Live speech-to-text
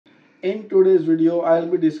In today's video, I'll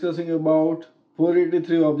be discussing about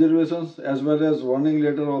 483 observations as well as warning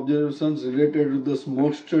letter observations related to the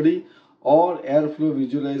smoke study or airflow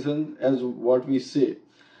visualization as what we say.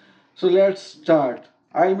 So let's start.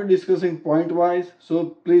 I'll be discussing point wise, so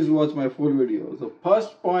please watch my full video. The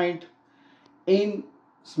first point in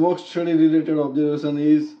smoke study related observation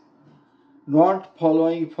is not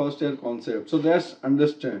following first air concept. So let's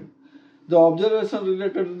understand. The observation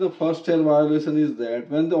related to the first air violation is that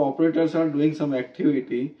when the operators are doing some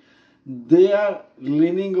activity, they are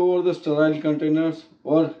leaning over the sterile containers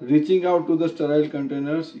or reaching out to the sterile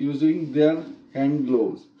containers using their hand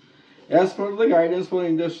gloves. As per the guidance for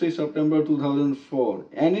industry September 2004,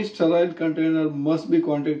 any sterile container must be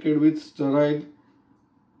contacted with sterile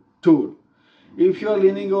tool. If you are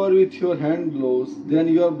leaning over with your hand gloves, then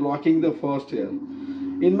you are blocking the first air.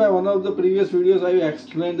 In my one of the previous videos, I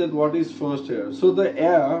explained that what is first air. So the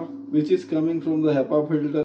air which is coming from the HEPA filter